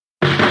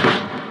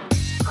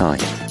Hi,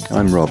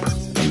 I'm Rob,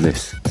 and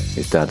this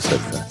is Dad's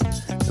Sofa,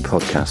 a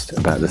podcast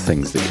about the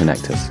things that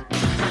connect us.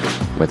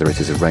 Whether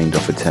it is a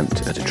rained-off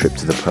attempt at a trip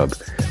to the pub,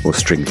 or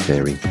string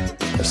theory,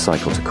 a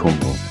cycle to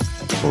Cornwall,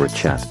 or a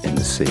chat in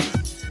the sea,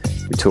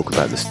 we talk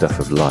about the stuff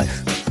of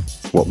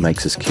life, what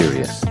makes us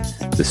curious,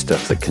 the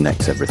stuff that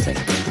connects everything,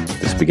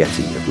 the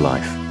spaghetti of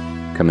life.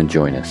 Come and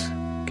join us.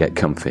 Get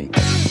comfy.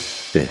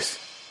 This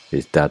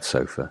is Dad's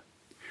Sofa.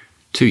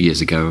 2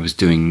 years ago, I was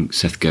doing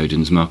Seth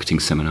Godin's marketing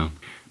seminar.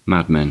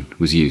 Mad Men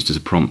was used as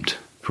a prompt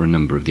for a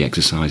number of the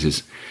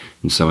exercises,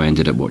 and so I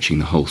ended up watching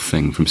the whole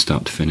thing from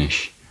start to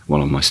finish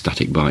while on my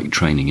static bike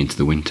training into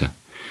the winter.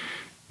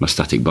 My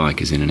static bike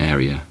is in an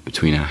area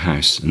between our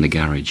house and the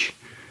garage,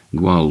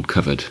 and while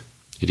covered,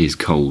 it is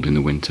cold in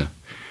the winter.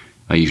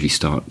 I usually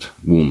start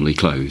warmly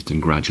clothed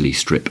and gradually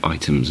strip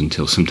items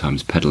until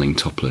sometimes pedalling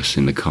topless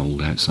in the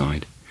cold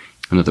outside.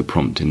 Another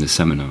prompt in the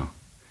seminar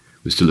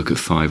was to look at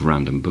 5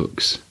 random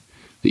books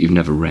that you've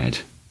never read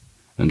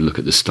and look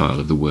at the style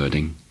of the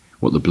wording,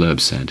 what the blurb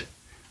said,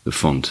 the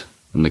font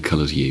and the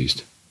colours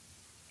used.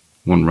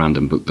 One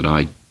random book that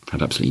I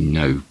had absolutely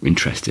no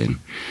interest in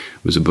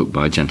was a book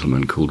by a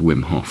gentleman called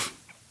Wim Hof.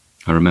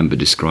 I remember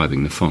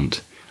describing the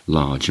font,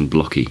 large and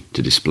blocky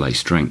to display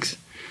strength,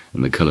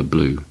 and the colour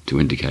blue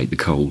to indicate the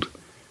cold.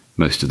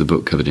 Most of the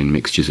book covered in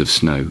mixtures of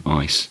snow,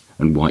 ice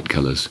and white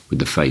colours, with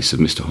the face of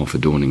Mr. Hof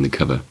adorning the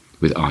cover,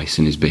 with ice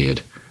in his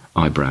beard,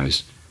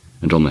 eyebrows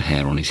and on the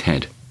hair on his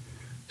head.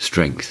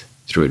 Strength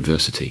through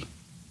adversity.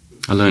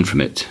 I learned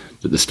from it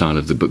that the style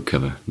of the book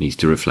cover needs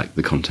to reflect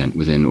the content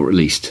within, or at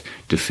least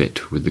to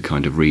fit with the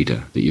kind of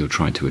reader that you're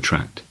trying to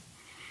attract.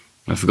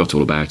 I forgot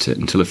all about it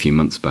until a few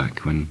months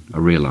back when I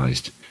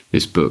realised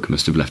this book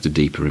must have left a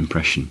deeper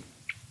impression.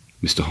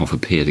 Mr. Hof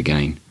appeared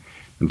again,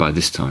 and by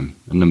this time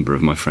a number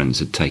of my friends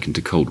had taken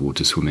to cold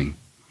water swimming.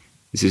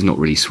 This is not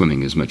really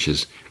swimming as much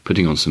as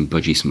putting on some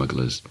budgie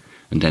smugglers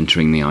and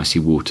entering the icy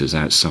waters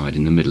outside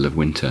in the middle of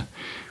winter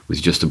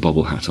with just a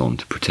bobble hat on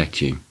to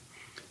protect you.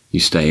 You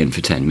stay in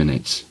for 10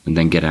 minutes and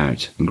then get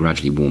out and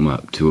gradually warm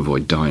up to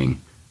avoid dying,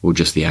 or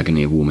just the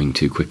agony of warming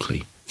too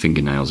quickly,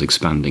 fingernails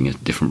expanding at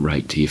a different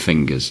rate to your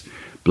fingers,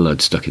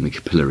 blood stuck in the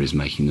capillaries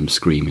making them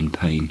scream in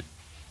pain.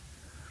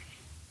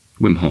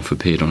 Wim Hof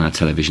appeared on our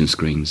television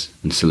screens,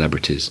 and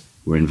celebrities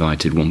were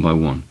invited one by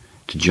one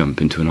to jump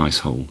into an ice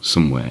hole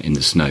somewhere in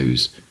the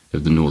snows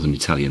of the northern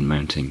Italian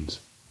mountains.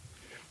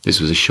 This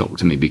was a shock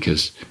to me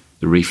because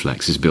the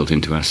reflex is built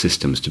into our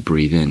systems to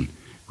breathe in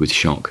with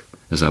shock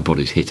as our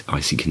bodies hit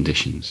icy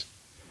conditions.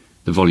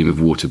 The volume of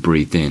water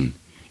breathed in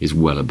is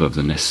well above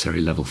the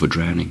necessary level for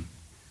drowning.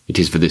 It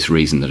is for this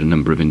reason that a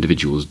number of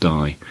individuals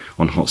die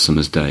on hot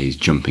summer's days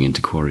jumping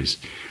into quarries,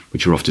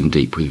 which are often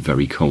deep with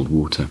very cold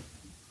water.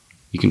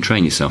 You can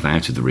train yourself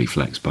out of the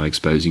reflex by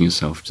exposing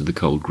yourself to the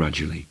cold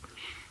gradually,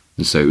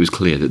 and so it was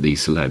clear that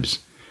these celebs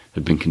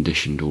had been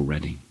conditioned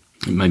already.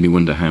 It made me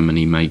wonder how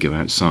many may go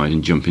outside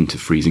and jump into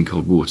freezing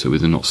cold water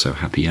with a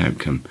not-so-happy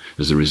outcome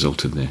as a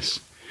result of this,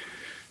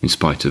 in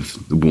spite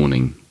of the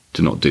warning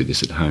to not do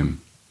this at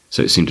home.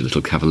 So it seemed a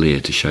little cavalier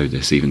to show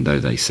this, even though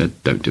they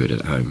said don't do it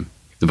at home.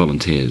 The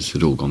volunteers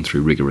had all gone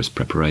through rigorous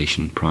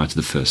preparation prior to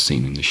the first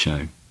scene in the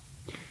show.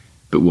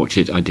 But watch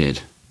it I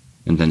did,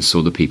 and then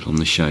saw the people on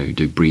the show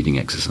do breathing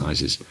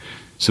exercises,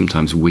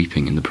 sometimes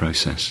weeping in the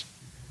process.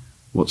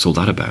 What's all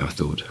that about, I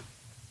thought.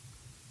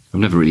 I've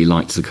never really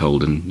liked the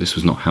cold, and this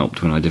was not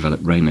helped when I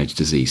developed Raynaud's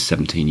disease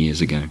 17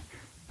 years ago.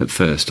 At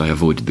first I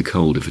avoided the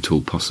cold if at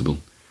all possible,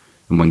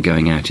 and when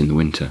going out in the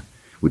winter,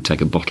 would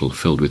take a bottle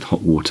filled with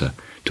hot water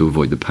to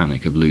avoid the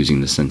panic of losing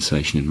the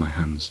sensation in my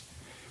hands.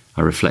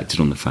 I reflected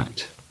on the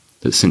fact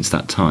that since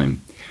that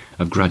time,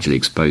 I've gradually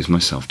exposed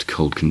myself to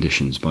cold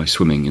conditions by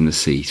swimming in the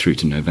sea through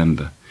to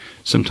November,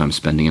 sometimes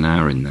spending an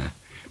hour in there,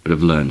 but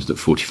have learned that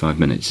 45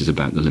 minutes is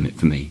about the limit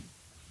for me.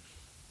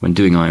 When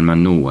doing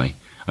Ironman Norway,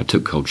 I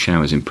took cold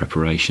showers in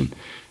preparation,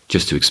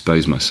 just to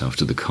expose myself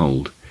to the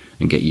cold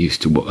and get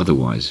used to what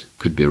otherwise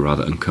could be a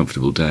rather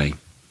uncomfortable day.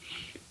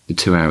 The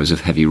 2 hours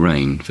of heavy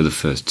rain for the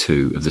first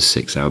 2 of the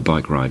 6-hour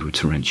bike ride were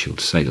torrential,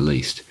 to say the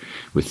least,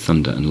 with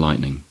thunder and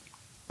lightning.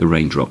 The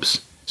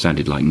raindrops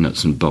sounded like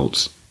nuts and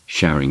bolts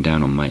showering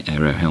down on my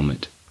aero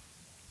helmet.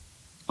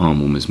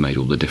 Arm warmers made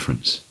all the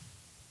difference.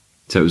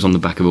 So it was on the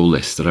back of all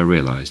this that I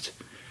realised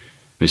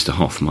Mr.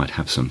 Hof might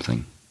have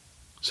something.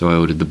 So I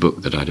ordered the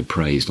book that I'd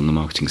appraised on the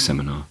marketing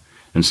seminar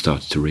and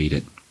started to read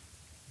it.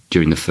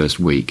 During the first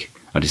week,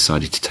 I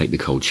decided to take the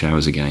cold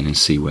showers again and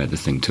see where the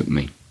thing took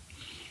me.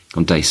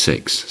 On day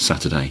 6,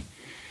 Saturday,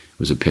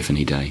 was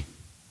Epiphany Day.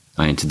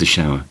 I entered the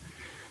shower.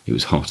 It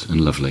was hot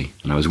and lovely,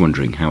 and I was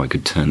wondering how I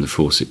could turn the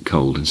faucet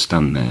cold and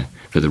stand there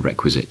for the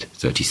requisite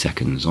 30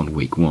 seconds on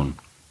week 1.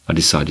 I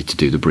decided to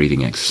do the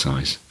breathing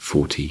exercise,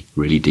 40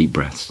 really deep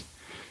breaths.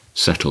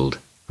 Settled,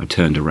 I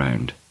turned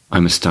around.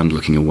 I'm a stand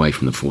looking away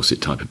from the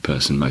faucet type of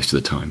person most of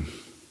the time.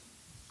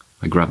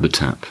 I grabbed the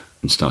tap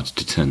and started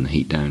to turn the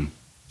heat down.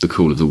 The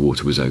cool of the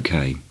water was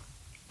okay.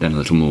 Then a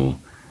little more,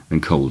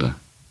 and colder,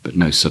 but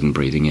no sudden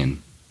breathing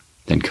in.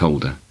 Then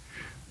colder.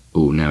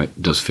 Oh, now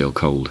it does feel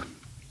cold,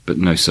 but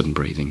no sudden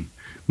breathing.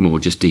 More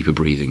just deeper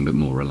breathing, but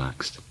more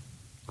relaxed.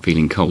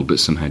 feeling cold but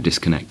somehow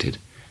disconnected.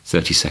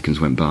 30 seconds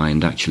went by,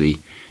 and actually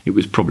it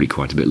was probably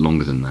quite a bit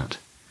longer than that,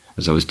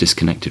 as I was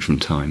disconnected from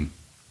time.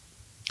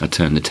 I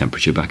turned the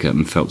temperature back up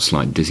and felt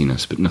slight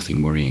dizziness, but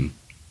nothing worrying.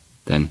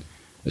 Then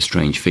a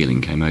strange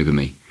feeling came over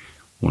me,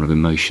 one of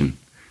emotion.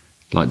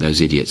 Like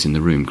those idiots in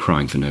the room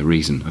crying for no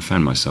reason, I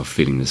found myself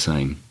feeling the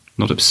same.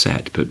 Not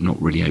upset, but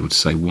not really able to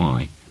say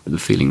why, but the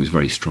feeling was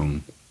very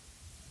strong.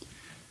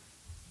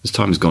 As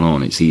time has gone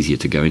on, it's easier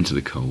to go into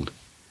the cold,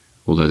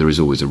 although there is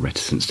always a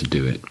reticence to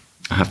do it.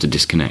 I have to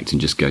disconnect and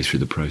just go through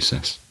the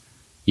process.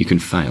 You can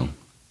fail,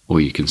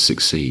 or you can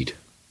succeed.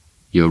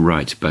 You're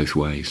right both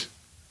ways.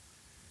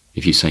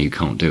 If you say you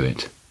can't do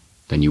it,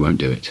 then you won't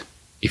do it.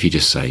 If you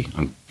just say,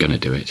 I'm going to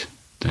do it,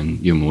 then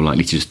you're more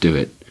likely to just do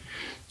it.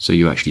 So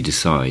you actually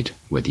decide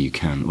whether you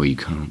can or you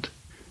can't.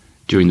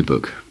 During the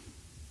book,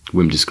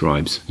 Wim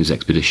describes his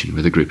expedition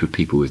with a group of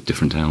people with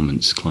different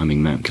ailments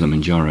climbing Mount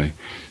Kilimanjaro,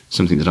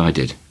 something that I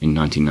did in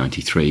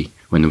 1993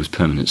 when there was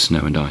permanent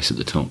snow and ice at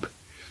the top.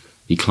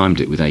 He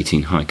climbed it with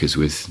 18 hikers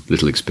with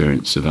little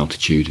experience of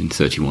altitude in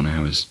 31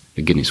 hours,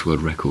 a Guinness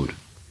World Record.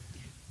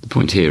 The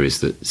point here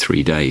is that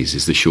 3 days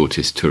is the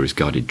shortest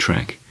tourist-guided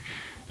trek,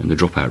 and the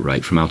dropout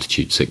rate from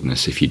altitude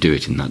sickness, if you do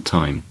it in that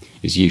time,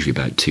 is usually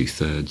about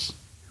 2/3.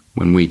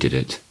 When we did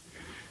it,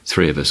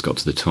 3 of us got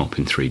to the top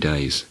in 3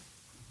 days,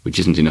 which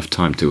isn't enough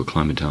time to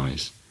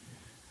acclimatise.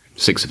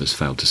 6 of us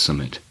failed to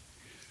summit.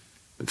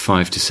 But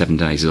 5 to 7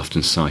 days is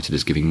often cited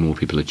as giving more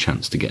people a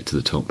chance to get to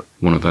the top.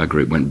 One of our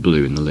group went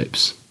blue in the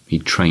lips.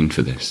 He'd trained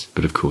for this,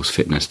 but of course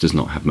fitness does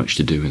not have much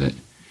to do with it.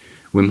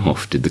 Wim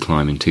Hof did the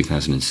climb in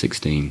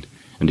 2016,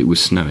 and it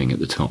was snowing at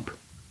the top,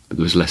 but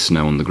there was less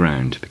snow on the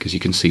ground because you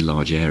can see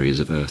large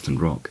areas of earth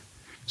and rock.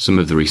 Some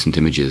of the recent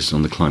images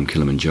on the Climb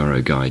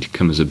Kilimanjaro guide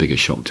come as a bigger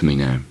shock to me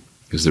now,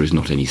 because there is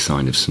not any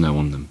sign of snow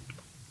on them.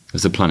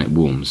 As the planet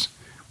warms,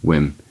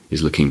 Wim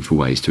is looking for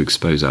ways to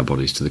expose our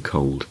bodies to the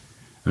cold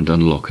and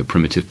unlock a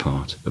primitive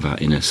part of our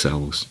inner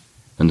selves,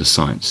 and the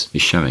science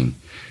is showing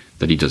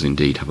that he does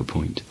indeed have a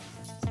point.